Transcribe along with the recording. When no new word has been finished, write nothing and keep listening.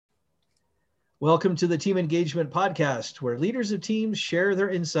Welcome to the Team Engagement Podcast, where leaders of teams share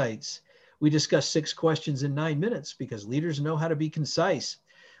their insights. We discuss 6 questions in 9 minutes because leaders know how to be concise.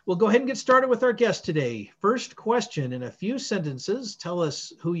 We'll go ahead and get started with our guest today. First question, in a few sentences, tell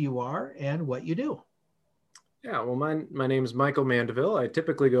us who you are and what you do. Yeah, well, my name is Michael Mandeville. I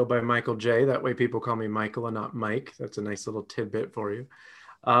typically go by Michael J. That way people call me Michael and not Mike. That's a nice little tidbit for you.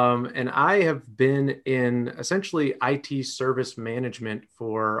 And I have been in essentially IT service management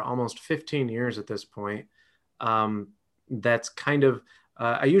for almost 15 years at this point. That's kind of,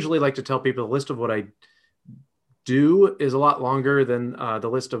 I usually like to tell people the list of what I do is a lot longer than the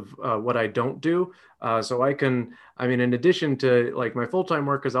list of what I don't do. So in addition to like my full-time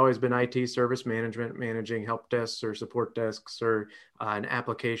work has always been IT service management, managing help desks or support desks or an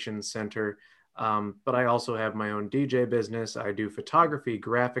application center. But I also have my own DJ business. I do photography,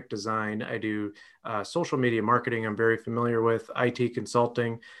 graphic design. I do social media marketing. I'm very familiar with IT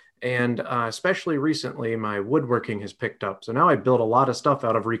consulting. And especially recently, my woodworking has picked up. So now I build a lot of stuff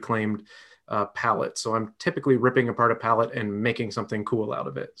out of reclaimed pallets. So I'm typically ripping apart a pallet and making something cool out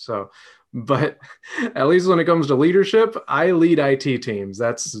of it. But at least when it comes to leadership, I lead IT teams.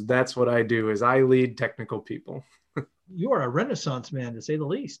 That's what I do is I lead technical people. You are a Renaissance man, to say the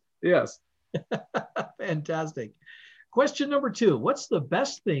least. Yes. Fantastic. Question number 2, what's the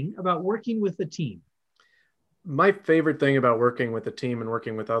best thing about working with the team? My favorite thing about working with a team and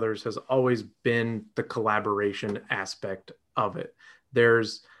working with others has always been the collaboration aspect of it.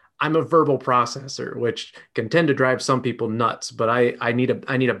 I'm a verbal processor, which can tend to drive some people nuts, but I need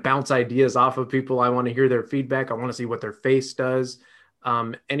to bounce ideas off of people. I want to hear their feedback. I want to see what their face does.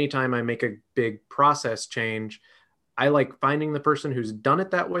 Anytime I make a big process change, I like finding the person who's done it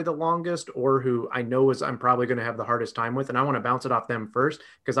that way the longest or who I know I'm probably going to have the hardest time with. And I want to bounce it off them first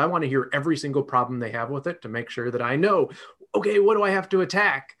because I want to hear every single problem they have with it to make sure that I know, okay, what do I have to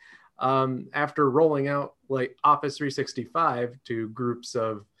attack? After rolling out like Office 365 to groups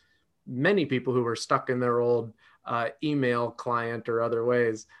of many people who were stuck in their old email client or other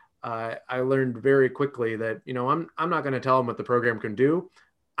ways, I learned very quickly that, I'm not going to tell them what the program can do.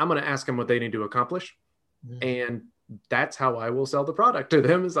 I'm going to ask them what they need to accomplish. And that's how I will sell the product to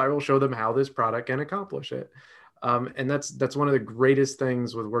them is I will show them how this product can accomplish it. And that's one of the greatest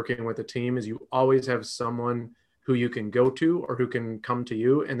things with working with a team is you always have someone who you can go to or who can come to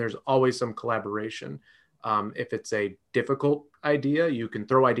you. And there's always some collaboration. If it's a difficult idea, you can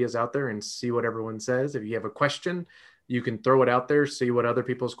throw ideas out there and see what everyone says. If you have a question, you can throw it out there, see what other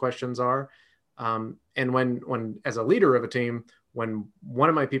people's questions are. And when as a leader of a team, when one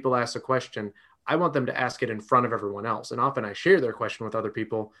of my people asks a question, I want them to ask it in front of everyone else. And often I share their question with other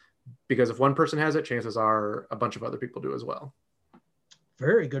people because if one person has it, chances are a bunch of other people do as well.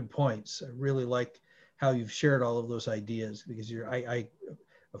 Very good points. I really like how you've shared all of those ideas because I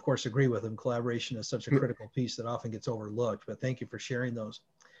of course agree with them. Collaboration is such a critical piece that often gets overlooked, but thank you for sharing those.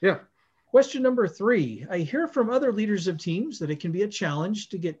 Yeah. Question number 3, I hear from other leaders of teams that it can be a challenge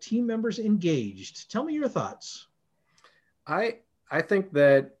to get team members engaged. Tell me your thoughts. I think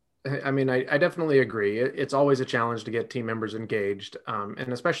that I definitely agree. It's always a challenge to get team members engaged,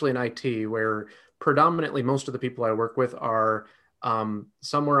 and especially in IT, where predominantly most of the people I work with are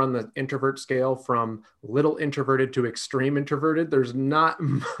somewhere on the introvert scale from little introverted to extreme introverted. There's not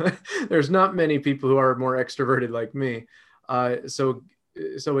many people who are more extroverted like me.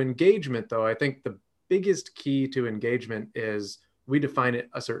 So engagement, though, I think the biggest key to engagement is we define it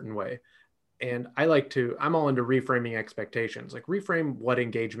a certain way. And I'm all into reframing expectations, like reframe what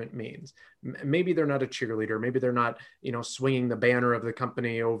engagement means. Maybe they're not a cheerleader. Maybe they're not, swinging the banner of the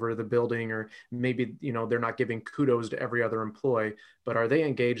company over the building, or maybe, they're not giving kudos to every other employee, but are they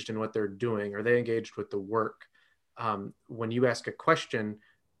engaged in what they're doing? Are they engaged with the work? When you ask a question,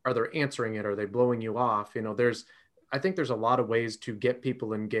 are they answering it? Are they blowing you off? I think there's a lot of ways to get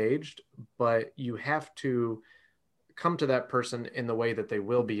people engaged, but you have to come to that person in the way that they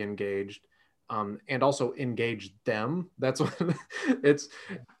will be engaged. And also engage them. That's what it's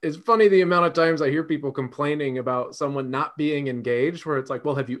funny the amount of times I hear people complaining about someone not being engaged, where it's like,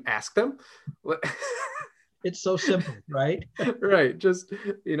 well, have you asked them? It's so simple, right? Right. Just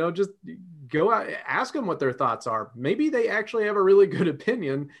go out, ask them what their thoughts are. Maybe they actually have a really good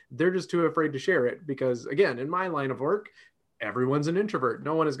opinion. They're just too afraid to share it because, again, in my line of work, everyone's an introvert.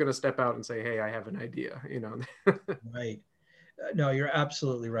 No one is going to step out and say, hey, I have an idea, Right. No, you're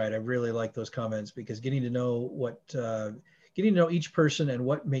absolutely right. I really like those comments because getting to know each person and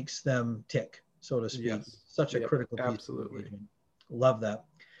what makes them tick, so to speak, yes. Such a critical piece. Absolutely. Love that.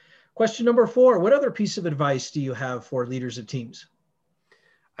 Question number 4, what other piece of advice do you have for leaders of teams?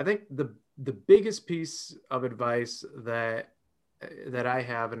 I think the biggest piece of advice that that I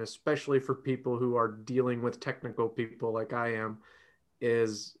have, and especially for people who are dealing with technical people like I am,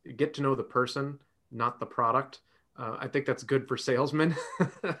 is get to know the person, not the product. I think that's good for salesmen.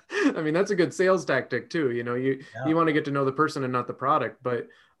 I mean, that's a good sales tactic too. You want to get to know the person and not the product. But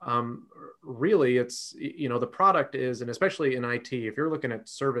um, really, it's the product is, and especially in IT, if you're looking at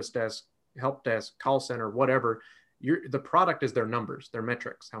service desk, help desk, call center, whatever, the product is their numbers, their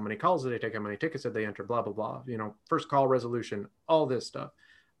metrics. How many calls did they take? How many tickets did they enter? Blah blah blah. First call resolution, all this stuff.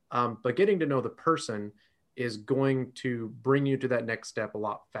 But getting to know the person is going to bring you to that next step a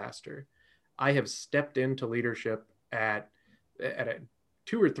lot faster. I have stepped into leadership at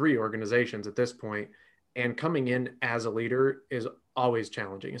 2 or 3 organizations at this point, and coming in as a leader is always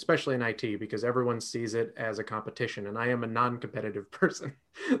challenging, especially in IT, because everyone sees it as a competition, and I am a non-competitive person.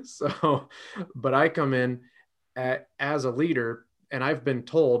 But I come in as a leader, and I've been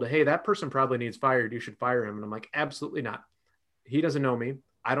told, hey, that person probably needs fired. You should fire him. And I'm like, absolutely not. He doesn't know me.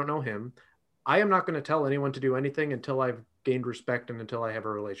 I don't know him. I am not going to tell anyone to do anything until I've gained respect and until I have a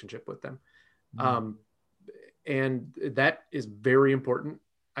relationship with them. And that is very important,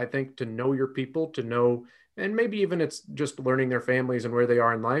 I think, to know your people, to know, and maybe even it's just learning their families and where they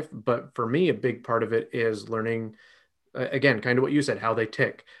are in life. But for me, a big part of it is learning, again, kind of what you said, how they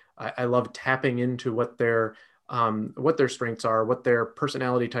tick. I love tapping into what their strengths are, what their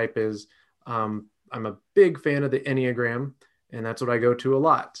personality type is. I'm a big fan of the Enneagram, and that's what I go to a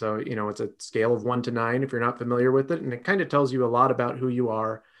lot. So, it's a scale of 1 to 9 if you're not familiar with it. And it kind of tells you a lot about who you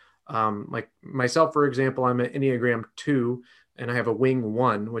are. Like myself, for example, I'm an Enneagram 2 and I have a wing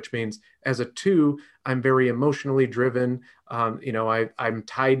 1, which means as a 2, I'm very emotionally driven. I'm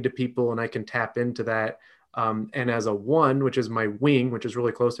tied to people and I can tap into that. And as a 1, which is my wing, which is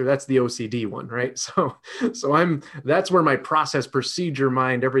really close there, that's the OCD one, right? So that's where my process procedure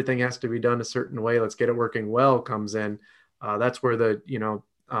mind, everything has to be done a certain way. Let's get it working well comes in. That's where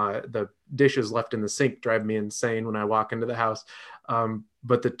the dishes left in the sink drive me insane when I walk into the house.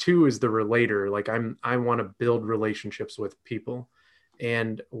 But the 2 is the relator. Like I want to build relationships with people,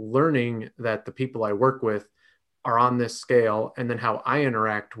 and learning that the people I work with are on this scale, and then how I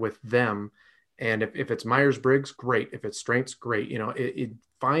interact with them. And if it's Myers-Briggs, great. If it's strengths, great. It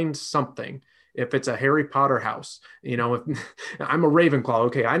finds something. If it's a Harry Potter house, if I'm a Ravenclaw,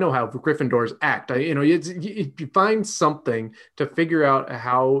 okay, I know how Gryffindors act. You find something to figure out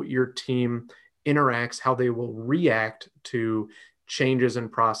how your team interacts, how they will react to changes in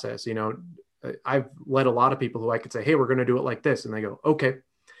process. I've led a lot of people who I could say, hey, we're going to do it like this. And they go, okay.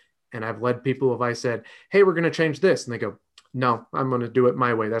 And I've led people if I said, hey, we're going to change this. And they go, no, I'm going to do it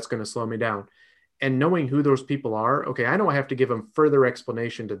my way. That's going to slow me down. And knowing who those people are, okay, I know I have to give them further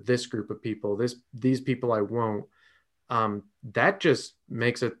explanation to this group of people, these people I won't. That just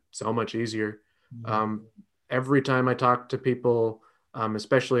makes it so much easier. Every time I talk to people,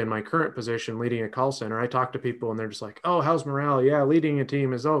 especially in my current position, leading a call center, I talk to people and they're just like, oh, how's morale? Yeah, leading a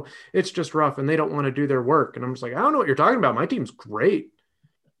team is, it's just rough and they don't want to do their work. And I'm just like, I don't know what you're talking about. My team's great.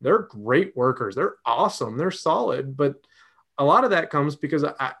 They're great workers. They're awesome. They're solid. But a lot of that comes because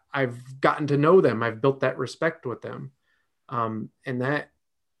I've gotten to know them. I've built that respect with them. And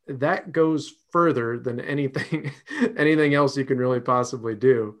that goes further than anything else you can really possibly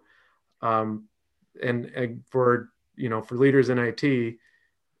do. And for leaders in IT,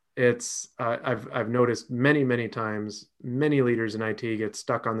 it's I've noticed many times, many leaders in IT get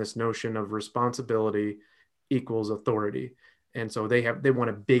stuck on this notion of responsibility equals authority. And so they want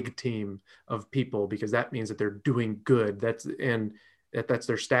a big team of people because that means that they're doing good. That's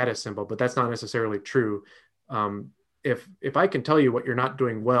their status symbol, but that's not necessarily true. If I can tell you what you're not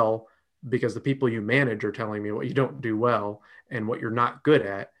doing well because the people you manage are telling me what you don't do well and what you're not good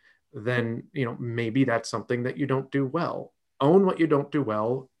at, then maybe that's something that you don't do well. Own what you don't do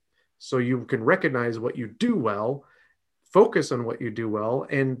well so you can recognize what you do well, focus on what you do well,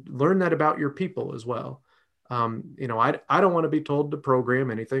 and learn that about your people as well. I don't want to be told to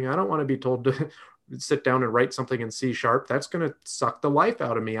program anything. I don't want to be told to sit down and write something in C#. That's going to suck the life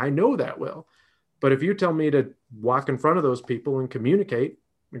out of me. I know that will. But if you tell me to walk in front of those people and communicate,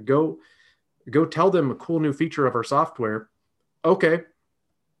 go tell them a cool new feature of our software. Okay.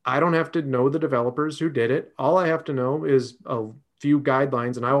 I don't have to know the developers who did it. All I have to know is a few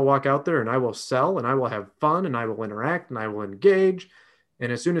guidelines, and I will walk out there and I will sell and I will have fun and I will interact and I will engage.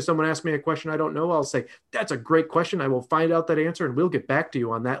 And as soon as someone asks me a question I don't know, I'll say, that's a great question. I will find out that answer and we'll get back to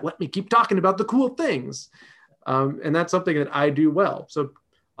you on that. Let me keep talking about the cool things. And that's something that I do well. So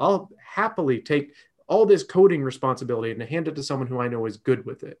I'll happily take all this coding responsibility and hand it to someone who I know is good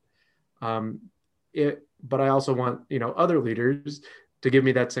with it. But I also want, other leaders to give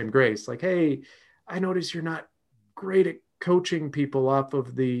me that same grace. Like, hey, I notice you're not great at coaching people off of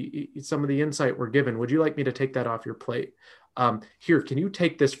some of the insight we're given. Would you like me to take that off your plate? Here, can you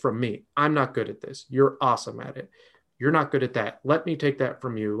take this from me? I'm not good at this. You're awesome at it. You're not good at that. Let me take that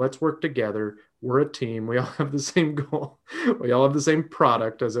from you. Let's work together. We're a team. We all have the same goal. We all have the same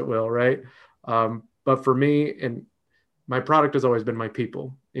product, as it will, right? But for me, and my product has always been my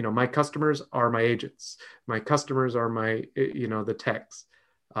people. My customers are my agents. My customers are the techs.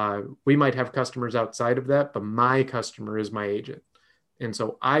 We might have customers outside of that, but my customer is my agent. And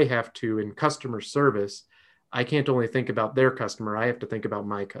so I have to, in customer service, I can't only think about their customer. I have to think about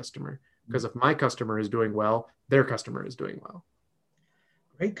my customer, because if my customer is doing well, their customer is doing well.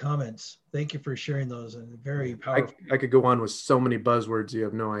 Great comments. Thank you for sharing those, and very powerful. I could go on with so many buzzwords. You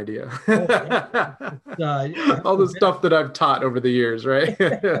have no idea. Yeah. All the stuff that I've taught over the years, right?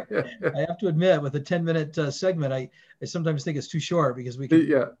 I have to admit, with a 10-minute segment, I sometimes think it's too short, because we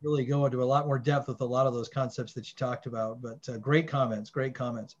can really go into a lot more depth with a lot of those concepts that you talked about. But great comments.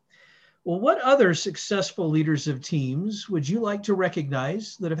 Well, what other successful leaders of teams would you like to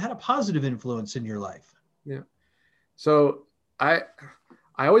recognize that have had a positive influence in your life? Yeah. So I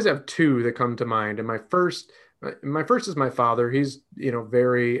always have two that come to mind. And my first is my father. He's, an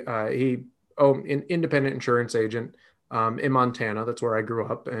independent insurance agent in Montana. That's where I grew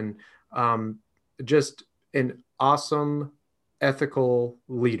up. And just an awesome, ethical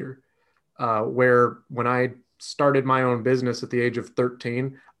leader, where when I started my own business at the age of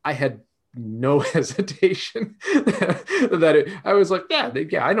 13, I had no hesitation I was like, yeah,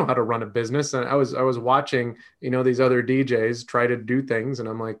 I know how to run a business. And I was watching, these other DJs try to do things. And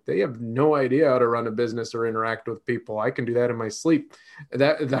I'm like, they have no idea how to run a business or interact with people. I can do that in my sleep.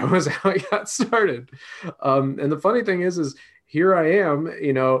 That was how I got started. And the funny thing is here I am,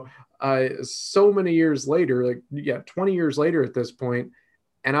 so many years later, 20 years later at this point,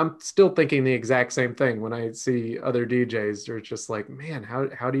 and I'm still thinking the exact same thing when I see other DJs. They're just like, man,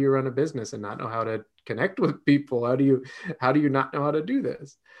 how do you run a business and not know how to connect with people? How do you not know how to do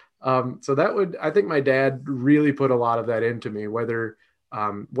this? So I think my dad really put a lot of that into me, whether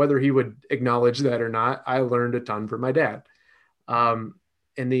he would acknowledge that or not. I learned a ton from my dad. And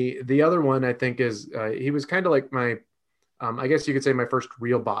the other one I think is, he was kind of like my, I guess you could say my first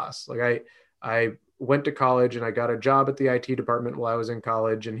real boss. Like I went to college and I got a job at the IT department while I was in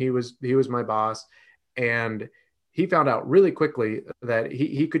college, and he was my boss. And he found out really quickly that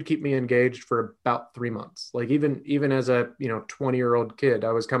he could keep me engaged for about 3 months. Like even as a 20-year-old kid,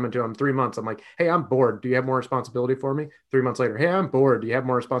 I was coming to him 3 months. I'm like, hey, I'm bored. Do you have more responsibility for me? 3 months later, hey, I'm bored. Do you have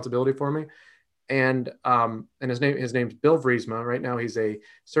more responsibility for me? And his name's Bill Vriesma. Right now, he's a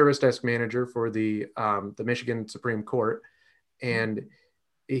service desk manager for the Michigan Supreme Court, and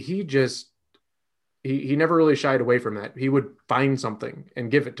he never really shied away from that. He would find something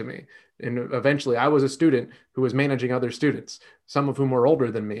and give it to me. And eventually I was a student who was managing other students, some of whom were older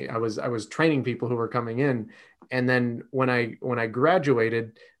than me. I was training people who were coming in. And then when I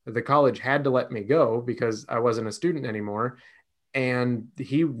graduated, the college had to let me go because I wasn't a student anymore. And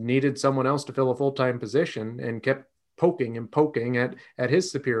he needed someone else to fill a full-time position, and kept poking at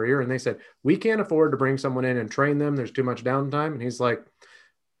his superior. And they said, we can't afford to bring someone in and train them. There's too much downtime. And he's like,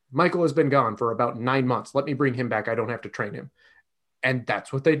 Michael has been gone for about 9 months. Let me bring him back. I don't have to train him. And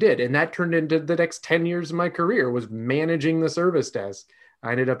that's what they did. And that turned into the next 10 years of my career, was managing the service desk.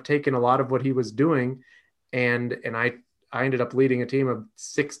 I ended up taking a lot of what he was doing, and I ended up leading a team of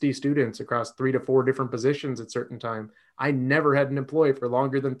 60 students across 3 to 4 different positions at certain time. I never had an employee for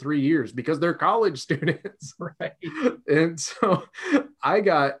longer than 3 years because they're college students. Right. And so I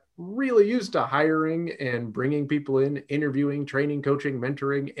got really used to hiring and bringing people in, interviewing, training, coaching,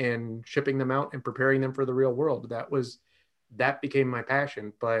 mentoring, and shipping them out and preparing them for the real world. That became my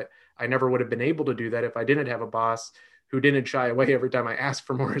passion, but I never would have been able to do that if I didn't have a boss who didn't shy away every time I asked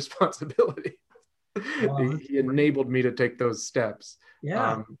for more responsibility. Wow, he enabled me to take those steps.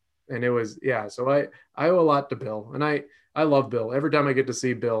 Yeah. And it was, so I owe a lot to Bill, and I love Bill. Every time I get to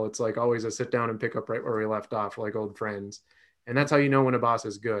see Bill, it's like always a sit down and pick up right where we left off, like old friends. And that's how you know when a boss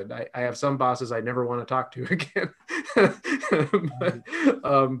is good. I have some bosses I never want to talk to again,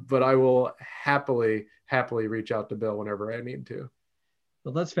 but I will happily reach out to Bill whenever I need to.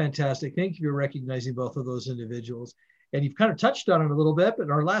 Well, that's fantastic. Thank you for recognizing both of those individuals. And you've kind of touched on it a little bit, but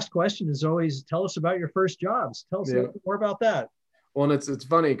our last question is always, tell us about your first jobs. Tell us a little bit more about that. Well, and it's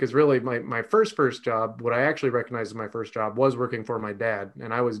funny because really my first job, what I actually recognized as my first job, was working for my dad.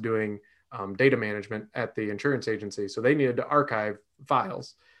 And I was doing data management at the insurance agency. So they needed to archive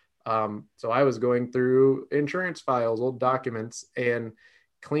files. So I was going through insurance files, old documents, and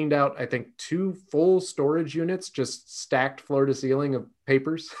cleaned out, I think, 2 full storage units, just stacked floor to ceiling of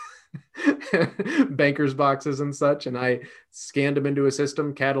papers. bankers boxes and such. And I scanned them into a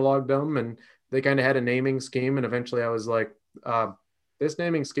system, cataloged them, and they kind of had a naming scheme. And eventually I was like, this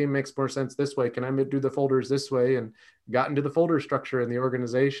naming scheme makes more sense this way. Can I do the folders this way? And got into the folder structure in the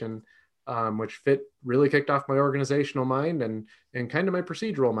organization, which really kicked off my organizational mind and kind of my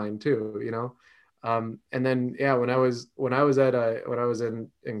procedural mind too, you know? And then, yeah, when I was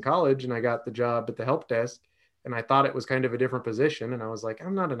in college and I got the job at the help desk, and I thought it was kind of a different position. And I was like,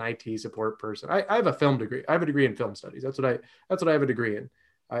 I'm not an IT support person. I have a film degree. I have a degree in film studies. That's what I have a degree in.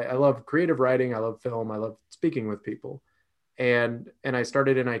 I love creative writing. I love film. I love speaking with people. And I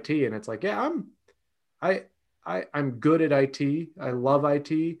started in IT, and it's like, yeah, I'm good at IT. I love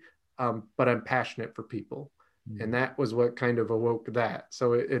IT, but I'm passionate for people. Mm-hmm. And that was what kind of awoke that.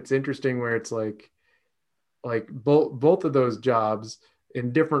 So it's interesting where it's like both of those jobs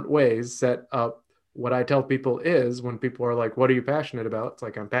in different ways set up what I tell people is when people are like, what are you passionate about? It's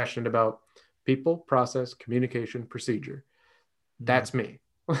like, I'm passionate about people, process, communication, procedure. That's me.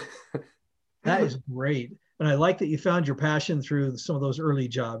 That is great. And I like that you found your passion through some of those early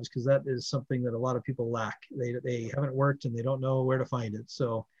jobs, because that is something that a lot of people lack. They haven't worked and they don't know where to find it.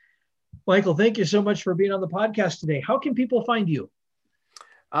 So, Michael, thank you so much for being on the podcast today. How can people find you?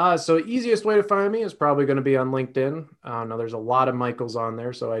 So easiest way to find me is probably going to be on LinkedIn. Now there's a lot of Michaels on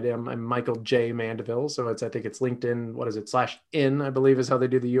there. So I'm Michael J. Mandeville. So I think it's LinkedIn. What is it? /in, I believe is how they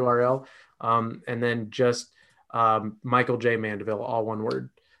do the URL. And then just Michael J. Mandeville, all one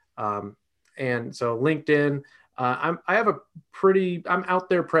word. And so LinkedIn, I'm out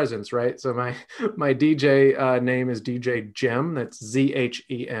there presence, right? So my DJ name is DJ Gem. That's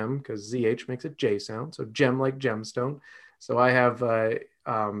ZHEM, because ZH makes a J sound. So Gem like gemstone. So I have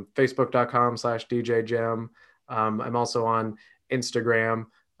Facebook.com/DJ Gem. I'm also on Instagram.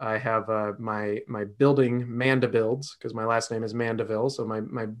 I have my building Mandabuilds, because my last name is Mandeville. So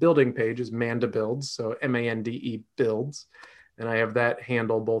my building page is Mandabuilds. So MANDE builds. And I have that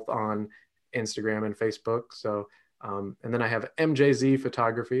handle both on Instagram and Facebook. So, and then I have MJZ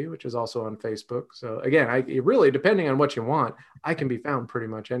Photography, which is also on Facebook. So again, really, depending on what you want, I can be found pretty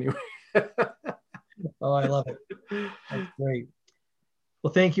much anywhere. Oh, I love it. That's great.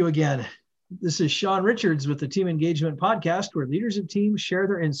 Well, thank you again. This is Sean Richards with the Team Engagement Podcast, where leaders of teams share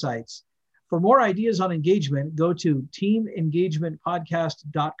their insights. For more ideas on engagement, go to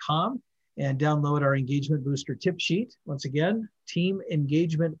teamengagementpodcast.com and download our Engagement Booster tip sheet. Once again,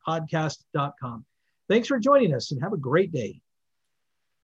 teamengagementpodcast.com. Thanks for joining us and have a great day.